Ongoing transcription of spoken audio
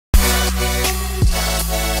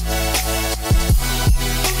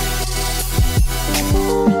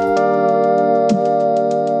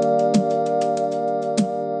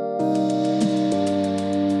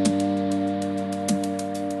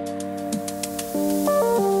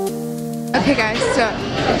Okay guys, so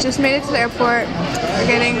I just made it to the airport. We're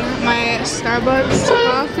getting my Starbucks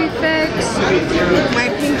coffee fix, my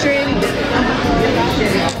pink drink,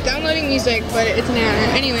 downloading music, but it's an error.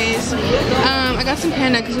 Anyways, I got some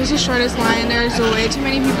panda because it was the shortest line. There's way too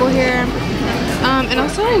many people here. And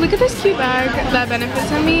also, look at this cute bag that Benefit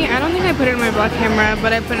sent me. I don't think I put it in my vlog camera,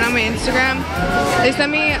 but I put it on my Instagram. They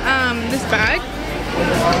sent me this bag.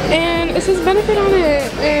 And it says Benefit on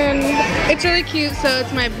it, and it's really cute. So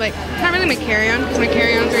it's my, like, not really my carry-on because my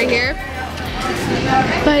carry-on's right here.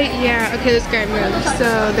 But yeah, okay, this guy moves.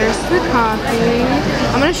 So there's the coffee.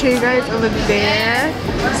 I'm gonna show you guys over there.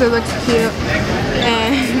 So it looks cute,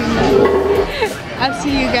 and I'll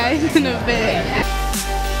see you guys in a bit.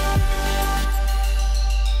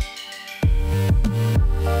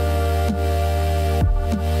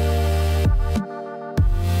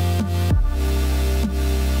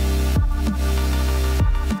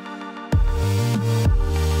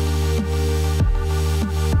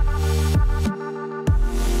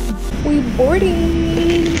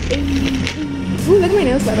 Boarding. Ooh, look at my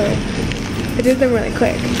nails, by the way. I did them really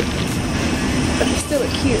quick, but they still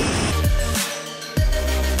look cute.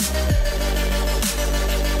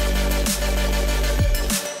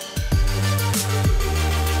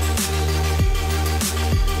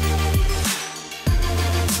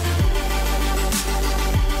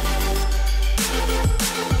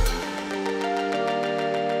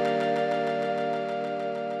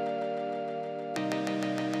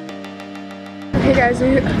 Hey guys,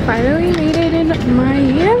 we finally made it in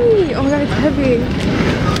Miami. Oh my god, it's heavy.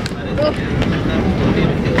 Oh.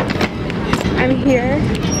 I'm here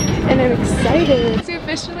and I'm excited. We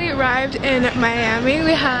officially arrived in Miami.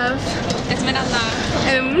 We have Esmeralda,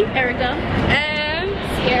 Erica, and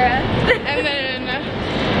Sierra, and then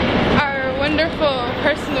our wonderful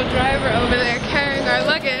personal driver over there carrying our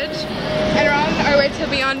luggage. And we're on our way to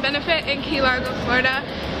Beyond Benefit in Keylargo, Florida.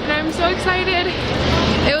 And I'm so excited.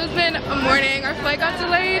 It was been a morning, our flight got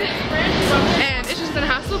delayed, and it's just been a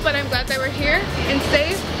hassle, but I'm glad that we're here and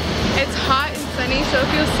safe. It's hot and sunny, so it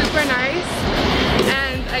feels super nice.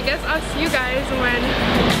 And I guess I'll see you guys when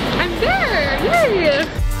I'm there. Yay!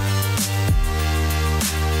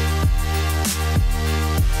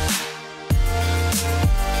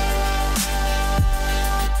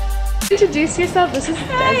 Introduce yourself. This is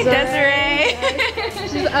Desiree. Desiree.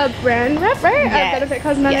 She's a brand rep, right? Yes. At Benefit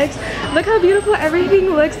Cosmetics. Yes. Look how beautiful everything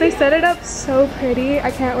looks. They set it up so pretty.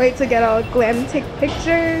 I can't wait to get all glam and take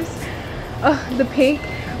pictures. Oh, the pink.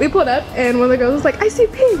 We pulled up and one of the girls was like, I see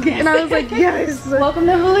pink. Yes. And I was like, yes. Welcome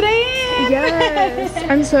to Holiday Inn. Yes.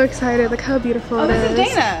 I'm so excited. Look how beautiful it is. This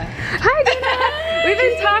is Dana. Hi, Dana. We've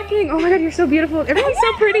been talking. Oh my god, you're so beautiful. Everyone's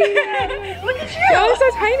so pretty. Look at you. Oh, so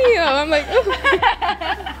tiny though. I'm like, oh my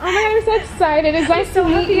god, I'm so excited. It's nice to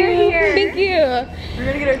meet you. You're here. Thank you. We're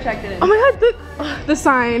gonna get her checked in. Oh my god, the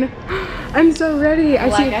sign. I'm so ready. I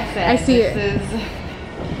see it.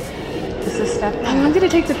 This is step one. I wanted to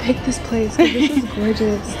take the pic this place because this is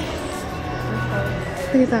gorgeous.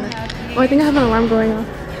 Look at that. Oh, I think I have an alarm going off.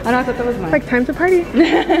 Oh no, I thought that was mine. Like time to party.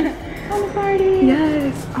 On the party.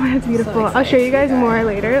 Yes. Oh, that's beautiful. So I'll show you guys more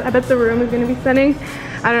later. I bet the room is gonna be stunning.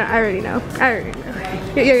 I already know.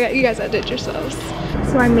 You guys outdid yourselves.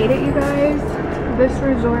 So I made it, you guys. This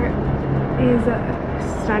resort is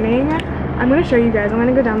stunning. I'm gonna show you guys. I'm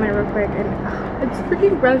gonna go down there real quick, and it's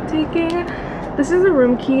freaking breathtaking. This is a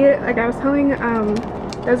room key. Like I was telling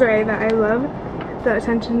Desiree that I love the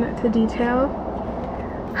attention to detail.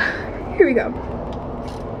 Here we go.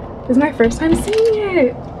 This is my first time seeing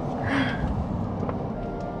it.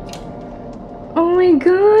 Oh my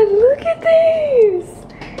god, look at this!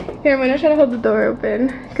 Here, I'm gonna try to hold the door open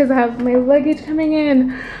because I have my luggage coming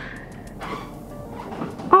in.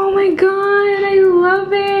 Oh my god, I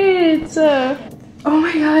love it! Oh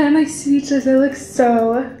my god, I'm like speechless. It looks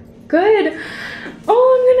so good.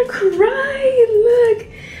 Oh, I'm gonna cry! Look!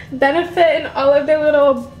 Benefit and all of their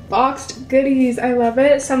little boxed goodies. I love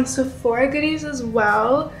it. Some Sephora goodies as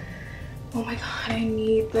well. Oh my god, I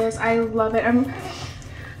need this. I love it. I'm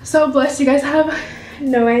so blessed. You guys have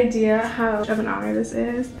no idea how much of an honor this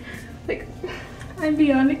is. Like, I'm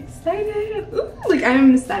beyond excited. Ooh, like,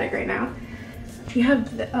 I'm ecstatic right now. We have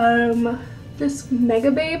this Mega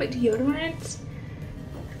Babe deodorant.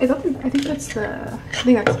 I think that's the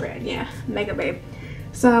brand. Yeah, Mega Babe.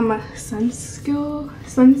 Some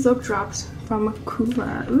Sunsilk drops from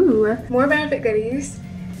Kula. Ooh, more Benefit goodies.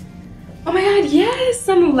 Oh my god, yes!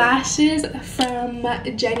 Some lashes from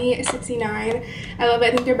Jenny69. I love it.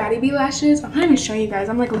 I think they're Batty Bee lashes. I'm not even showing you guys.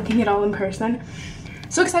 I'm like looking at all in person.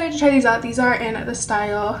 So excited to try these out. These are in the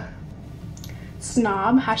style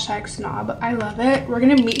Snob, hashtag Snob. I love it. We're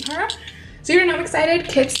gonna meet her So you're not excited?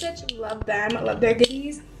 Kid Stitch, love them. I love their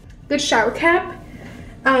goodies. Good shower cap.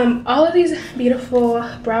 All of these beautiful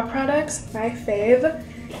brow products, my fave.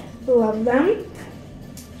 Love them.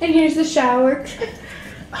 And here's the shower.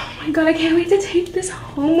 Oh my god, I can't wait to take this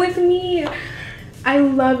home with me. I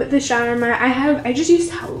love the shower mat. I just use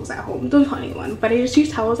towels at home. Don't tell anyone, but I just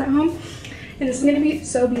use towels at home. And this is gonna be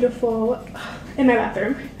so beautiful in my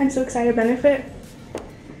bathroom. I'm so excited. Benefit.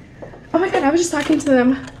 Oh my god, I was just talking to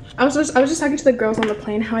them. I was just talking to the girls on the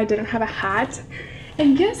plane how I didn't have a hat.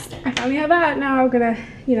 And yes, I finally have a hat. Now I'm gonna,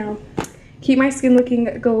 you know, keep my skin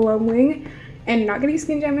looking glowing and not getting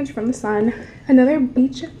skin damage from the sun. Another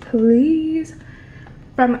beach, please.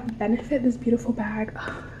 From Benefit, this beautiful bag.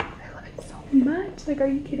 Oh, I love it so much. Like, are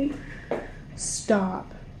you kidding?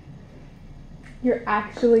 Stop. You're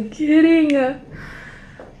actually kidding.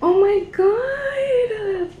 Oh my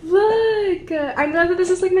god. Look. I know that this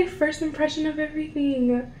is like my first impression of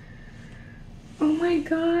everything. Oh my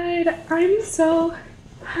god. I'm so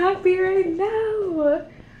happy right now.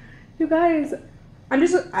 You guys, I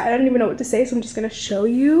don't even know what to say, so I'm just gonna show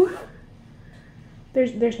you.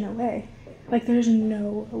 There's no way. Like, there's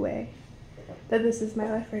no way that this is my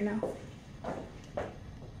life right now.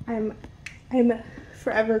 I'm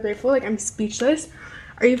forever grateful. Like, I'm speechless.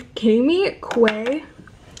 Are you kidding me? Quay?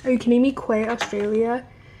 Are you kidding me? Quay, Australia.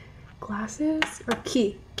 Glasses? Or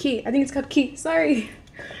Key. I think it's called Key. Sorry.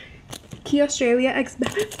 Key, Australia X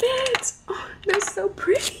Benefit. Oh, they're so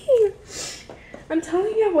pretty. I'm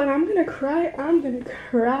telling you, when I'm gonna cry, I'm gonna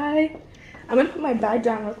cry. I'm gonna put my bag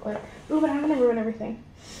down real quick. Ooh, but I don't want to ruin everything.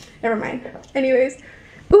 Never mind. Anyways.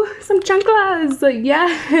 Ooh, some chanclas.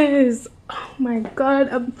 Yes. Oh my god.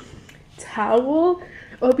 A towel.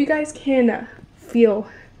 I hope you guys can feel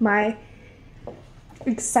my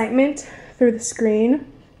excitement through the screen.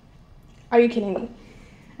 Are you kidding me?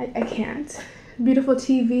 I can't. Beautiful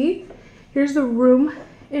TV. Here's the room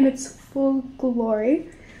in its full glory.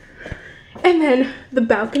 And then the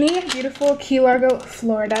balcony. Beautiful Keylargo,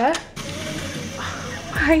 Florida.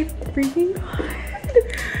 Oh my freaking god.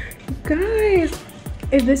 Guys,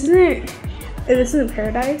 if this isn't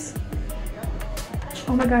paradise.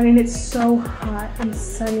 Oh my god, and it's so hot and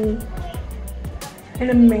sunny and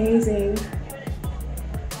amazing.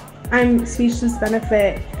 I'm speechless.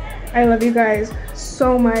 Benefit. I love you guys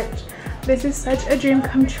so much. This is such a dream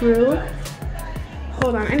come true.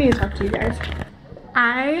 Hold on, I need to talk to you guys.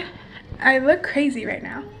 I look crazy right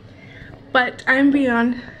now, but I'm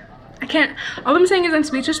beyond. I can't. All I'm saying is I'm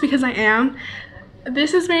speechless because I am.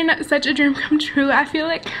 This has been such a dream come true. I feel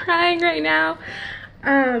like crying right now.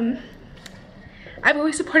 I've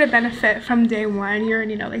always supported Benefit from day one. You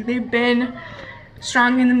already know, like, they've been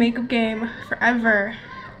strong in the makeup game forever.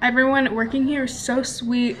 Everyone working here is so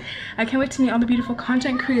sweet. I can't wait to meet all the beautiful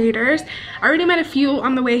content creators. I already met a few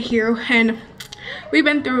on the way here, and we've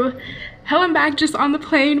been through hell and back just on the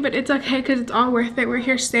plane, but it's okay because it's all worth it. We're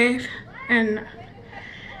here safe and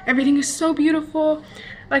everything is so beautiful.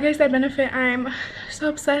 Like I said, Benefit, I'm so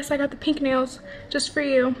obsessed. I got the pink nails just for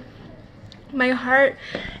you. My heart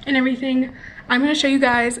and everything. I'm gonna show you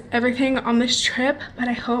guys everything on this trip, but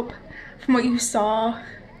I hope from what you saw,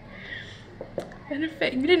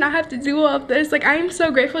 Benefit, you did not have to do all of this. Like, I am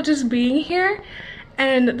so grateful just being here,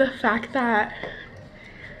 and the fact that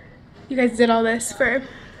you guys did all this for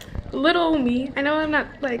little me. I know I'm not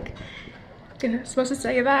like supposed to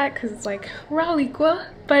say that because it's like we're all equal,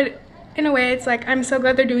 but in a way it's like I'm so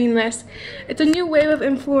glad they're doing this. It's a new wave of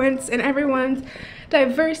influence and everyone's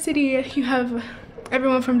diversity. You have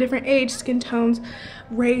everyone from different age, skin tones,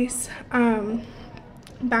 race,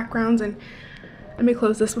 backgrounds, and let me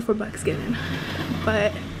close this before Bucks get in.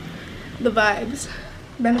 But the vibes.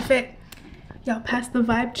 Benefit, y'all passed the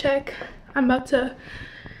vibe check. I'm about to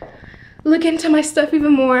look into my stuff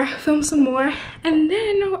even more, film some more, and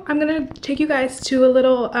then I'm gonna take you guys to a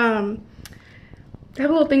little I have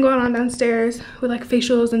a little thing going on downstairs with like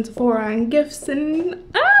facials and Sephora and gifts, and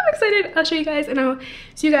I'm excited. I'll show you guys and I'll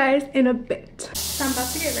see you guys in a bit. So I'm about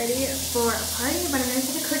to get ready for a party, but I'm gonna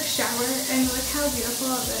take a quick shower, and look how beautiful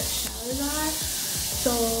the showers are.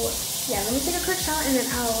 So yeah, let me take a quick shower and then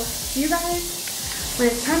I'll see you guys when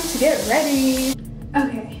it's time to get ready.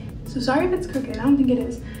 Okay, so sorry if it's crooked, I don't think it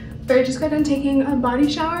is. But I just got done taking a body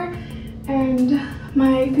shower and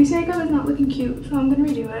my face makeup is not looking cute, so I'm gonna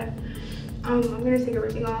redo it. I'm gonna take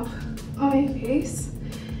everything off on my face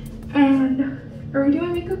and redo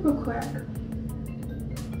my makeup real quick.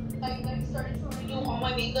 I started to redo all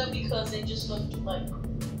my makeup because it just looked like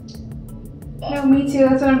bad. No, me too,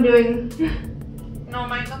 that's what I'm doing. No,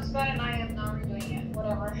 mine looks bad and I am not redoing it.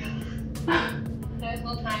 Whatever. There's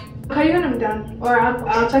no time. I'll call you when I'm done, or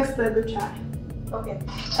I'll text the group chat. Okay.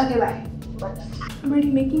 Okay, bye. But I'm already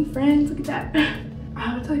making friends. Look at that. I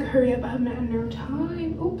have to like hurry up. I have no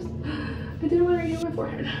time. Oops. I didn't want to do my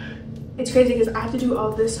forehead. It's crazy because I have to do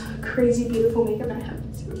all this crazy beautiful makeup and I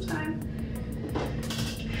have zero time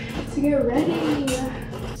to get ready.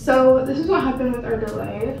 So this is what happened with our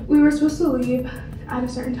delay. We were supposed to leave at a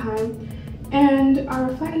certain time and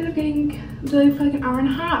our flight ended up getting delayed for like an hour and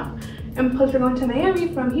a half. And plus we're going to Miami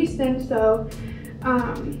from Houston, so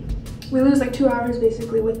we lose like 2 hours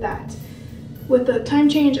basically with that, with the time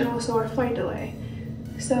change and also our flight delay.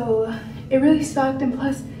 So it really sucked, and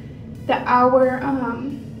plus the hour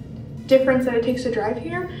difference that it takes to drive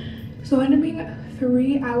here. So it ended up being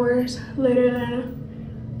 3 hours later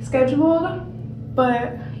than scheduled.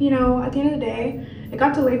 But you know, at the end of the day, it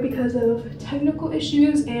got delayed because of technical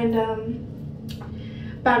issues and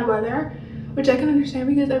bad weather, which I can understand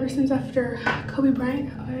because ever since after Kobe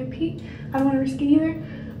Bryant, RIP, I don't want to risk it either.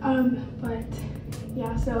 But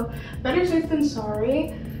yeah, so better safe than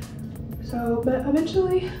sorry. So, but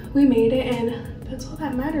eventually we made it, and that's all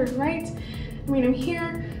that matters, right? I mean, I'm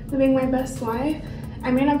here living my best life.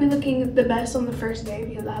 I may not be looking the best on the first day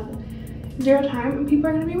because I have zero time and people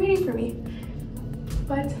are gonna be waiting for me.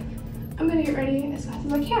 But I'm gonna get ready as fast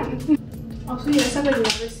as I can. Also, you guys have like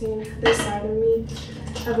never seen this side of me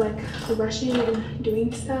of like rushing and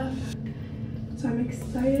doing stuff. So I'm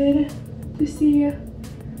excited to see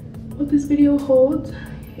what this video holds.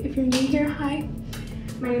 If you're new here, hi.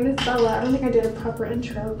 My name is Bella. I don't think I did a proper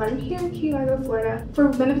intro, but I'm here in Keylargo, Florida for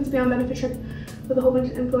Benefits Beyond Benefit trip with a whole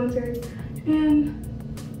bunch of influencers,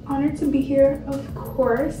 and honored to be here, of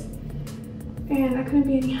course. And I couldn't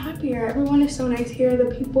be any happier. Everyone is so nice here.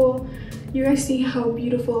 The people, you guys see how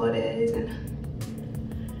beautiful it is and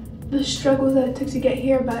the struggles that it took to get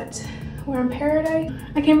here, but we're in paradise.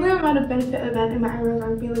 I can't believe I'm at a benefit event and my eyebrows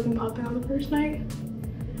aren't looking popping on the first night.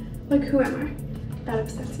 Like, who am I? That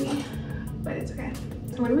upsets me, but it's okay.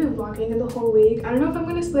 I'm gonna be vlogging the whole week. I don't know if I'm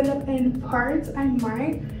gonna split it up in parts. I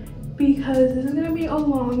might, because this is gonna be a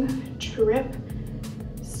long trip.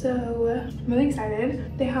 So I'm really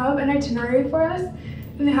excited. They have an itinerary for us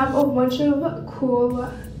and they have a bunch of cool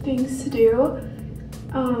things to do.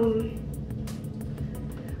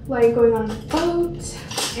 Like going on a boat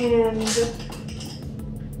and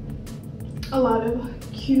a lot of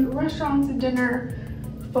cute restaurants, dinner,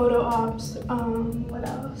 photo ops. What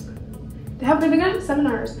else? They're gonna have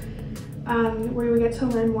seminars where we get to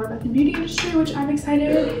learn more about the beauty industry, which I'm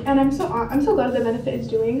excited, and I'm so glad that Benefit is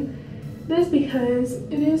doing this because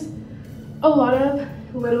it is a lot of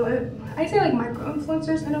little, I say like micro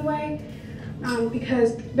influencers in a way,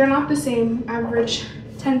 because they're not the same average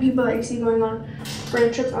 10 people that you see going on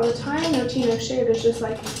brand trips all the time. No tea, no shade. It's just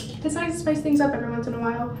like, it's nice to spice things up every once in a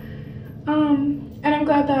while. And I'm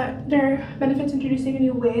glad that their Benefit's introducing a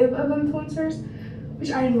new wave of influencers,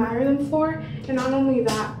 which I admire them for. And not only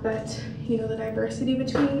that, but you know, the diversity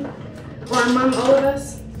between or among all of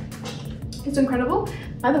us. It's incredible.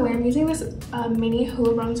 By the way, I'm using this mini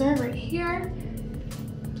Hoola bronzer right here.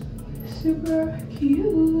 Super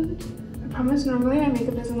cute. I promise normally my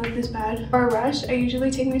makeup doesn't look this bad or a rush. I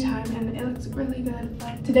usually take my time and it looks really good,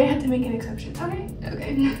 but today I had to make an exception. Okay.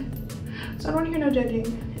 So I don't want to hear no judging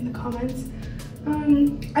in the comments. I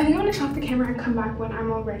think I'm gonna stop the camera and come back when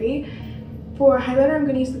I'm all ready. For highlighter, I'm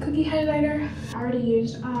gonna use the cookie highlighter. I already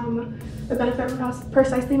used the Benefit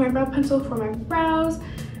Precisely My Brow Pencil for my brows,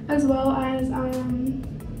 as well as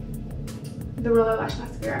the Roller Lash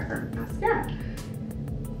Mascara.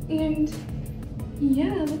 And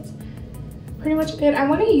yeah, that's pretty much it. I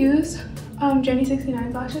want to use Jenny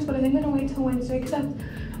 69's lashes, but I think I'm gonna wait till Wednesday because that's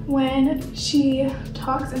when she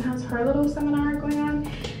talks and has her little seminar going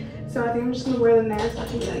on. So I think I'm just gonna wear them there so I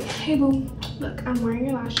can be like, hey boo, look, I'm wearing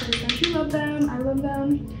your lashes. Don't you love them? I love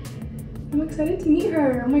them. I'm excited to meet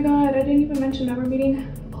her. Oh my god, I didn't even mention that we're meeting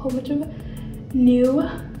a whole bunch of new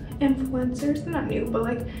influencers. They're not new, but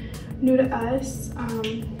like new to us.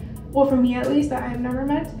 Well, for me at least, that I've never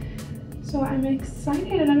met. So I'm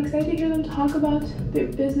excited, and I'm excited to hear them talk about their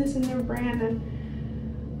business and their brand and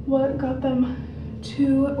what got them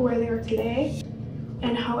to where they are today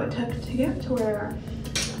and how it took to get to where they are.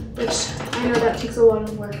 Which I know that takes a lot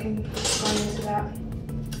of work and going into that.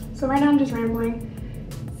 So right now I'm just rambling.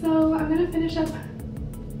 So I'm gonna finish up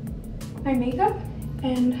my makeup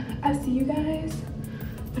and I'll see you guys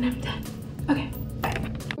when I'm done. Okay, bye.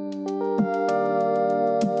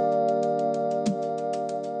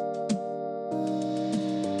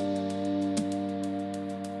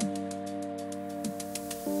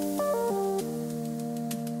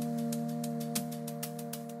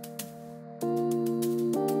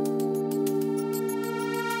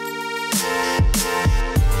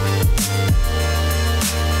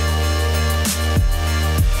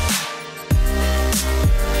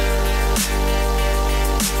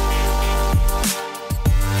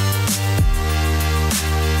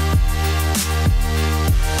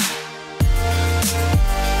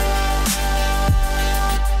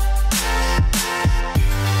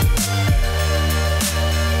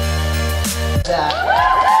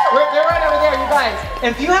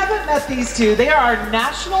 If you haven't met these two, they are our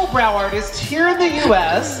national brow artists here in the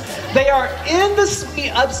US. They are in the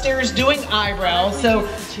suite upstairs doing eyebrows, so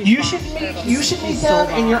you should meet them,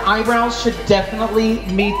 and your eyebrows should definitely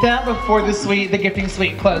meet them before the gifting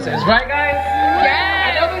suite closes. Right, guys?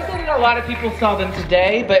 Yes. I know they said that a lot of people saw them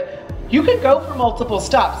today, but you can go for multiple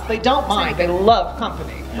stops. They don't mind. They love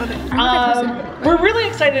company. We're really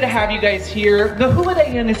excited to have you guys here. The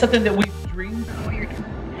Holiday Inn is something that we've dreamed of.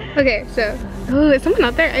 Okay, so, oh, is someone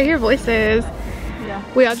out there? I hear voices. Yeah.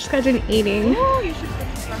 We all just got done eating. Oh, you should put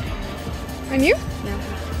this back on. And you?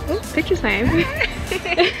 Yeah. Oh, picture time.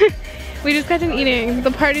 We just got done eating.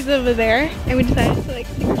 The party's over there, and we decided to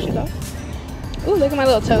like take our shoes off. Oh, look at my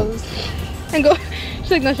little toes. And go,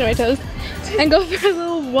 she's like, no, show my toes. And go for a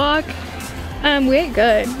little walk. We ate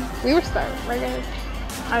good. We were starved, right guys?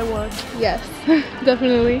 I was. Yes,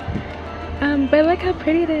 definitely. But I like how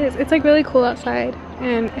pretty it is. It's like really cool outside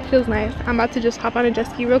and it feels nice. I'm about to just hop on a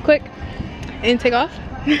jet ski real quick and take off.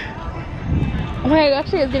 Oh my god,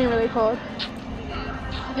 actually it's getting really cold.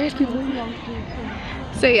 There's people.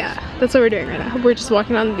 So yeah, that's what we're doing right now. We're just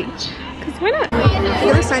walking on the beach. Cause why not? Look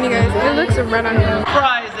at the sign, you guys. It looks right on here.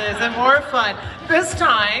 Prizes and more fun. This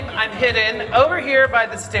time I'm hidden over here by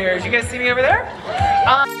the stairs. You guys see me over there?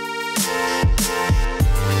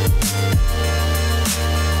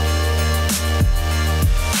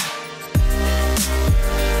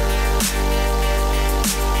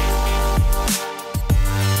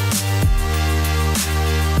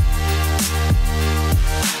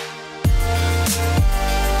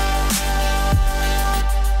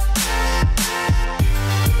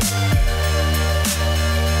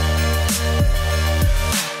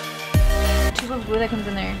 That comes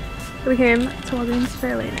in there. We came to Walgreens for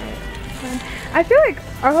a late night. I feel like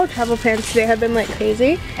our whole travel plans today have been like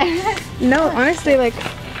crazy. No, honestly, like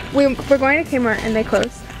we're going to Kmart and they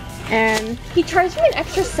closed. And he charged me an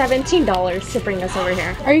extra $17 to bring us over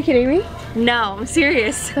here. Are you kidding me? No, I'm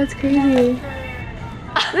serious. That's crazy.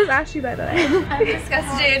 This is Ashley, by the way. I'm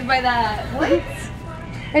disgusted by that. What?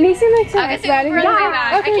 And he seemed like so I nice guess about it it. was really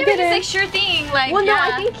bad. I Okay, can't good. even say sure thing. Like, Well, no,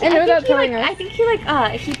 yeah. I think And without telling us. I think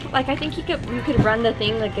you could run the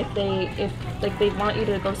thing like if they want you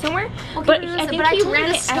to go somewhere. Okay, but I think he told ran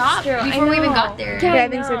you it to stop extra. before we even got there. Yeah, I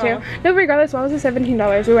think so too. No, regardless, what was it?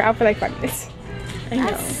 $17? We were out for like 5 minutes.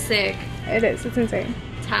 That's sick. It is. It's insane.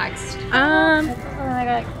 Taxed. I I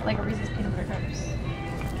got like a Reese's peanut butter cups.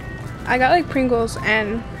 got like Pringles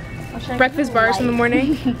and breakfast bars in the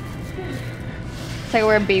morning. It's like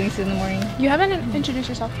we're in bathing suit in the morning. You haven't introduced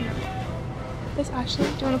yourself yet. This is Ashley.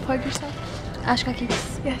 Do you want to plug yourself? Ash got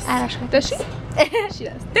cakes. Yes. At Ash got Does she? cakes. She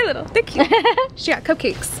does. They're little. They're cute. She got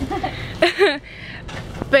cupcakes.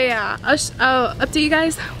 But yeah, I'll update you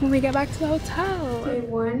guys when we get back to the hotel. Day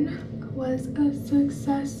 1 was a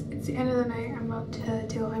success. It's the end of the night. I'm about to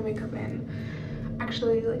take all my makeup and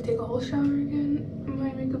actually like take a whole shower again.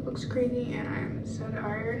 My makeup looks crazy and I'm so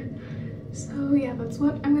tired. So yeah, that's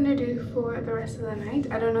what I'm gonna do for the rest of the night.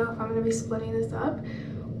 I don't know if I'm gonna be splitting this up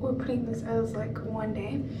or putting this as like one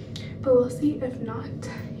day, but we'll see. If not,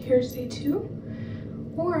 here's day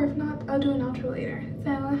 2, or if not, I'll do an outro later.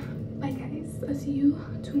 So bye guys, I'll see you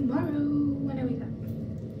tomorrow when I wake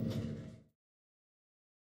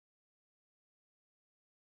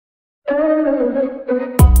up.